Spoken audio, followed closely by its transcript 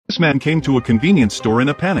This man came to a convenience store in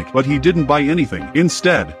a panic, but he didn't buy anything.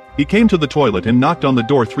 Instead, he came to the toilet and knocked on the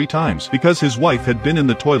door 3 times because his wife had been in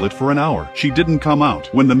the toilet for an hour. She didn't come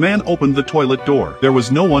out. When the man opened the toilet door, there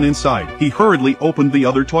was no one inside. He hurriedly opened the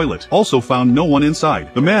other toilet, also found no one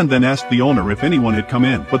inside. The man then asked the owner if anyone had come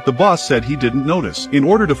in, but the boss said he didn't notice. In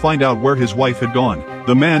order to find out where his wife had gone,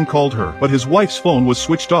 the man called her, but his wife's phone was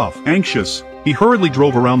switched off. Anxious, he hurriedly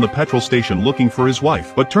drove around the petrol station looking for his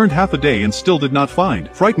wife, but turned half a day and still did not find.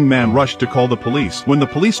 Frightened man rushed to call the police. When the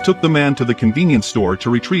police took the man to the convenience store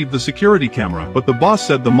to retrieve the security camera, but the boss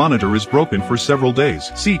said the monitor is broken for several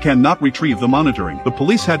days. C cannot retrieve the monitoring. The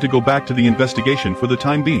police had to go back to the investigation for the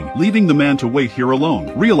time being, leaving the man to wait here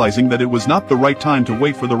alone. Realizing that it was not the right time to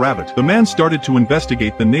wait for the rabbit, the man started to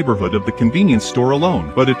investigate the neighborhood of the convenience store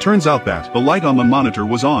alone, but it turns out that the light on the monitor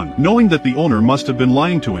was on. Knowing that the owner must have been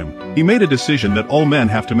lying to him, he made a decision that all men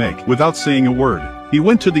have to make. Without saying a word, he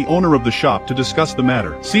went to the owner of the shop to discuss the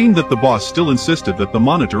matter. Seeing that the boss still insisted that the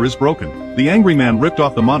monitor is broken, the angry man ripped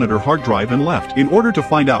off the monitor hard drive and left. In order to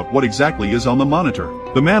find out what exactly is on the monitor,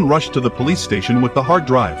 the man rushed to the police station with the hard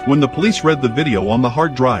drive. When the police read the video on the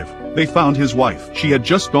hard drive, they found his wife. She had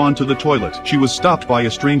just gone to the toilet. She was stopped by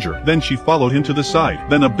a stranger. Then she followed him to the side.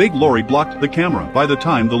 Then a big lorry blocked the camera. By the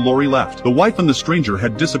time the lorry left, the wife and the stranger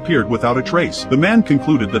had disappeared without a trace. The man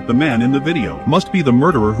concluded that the man in the video must be the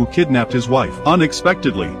murderer who kidnapped his wife.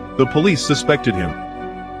 Unexpectedly, the police suspected him.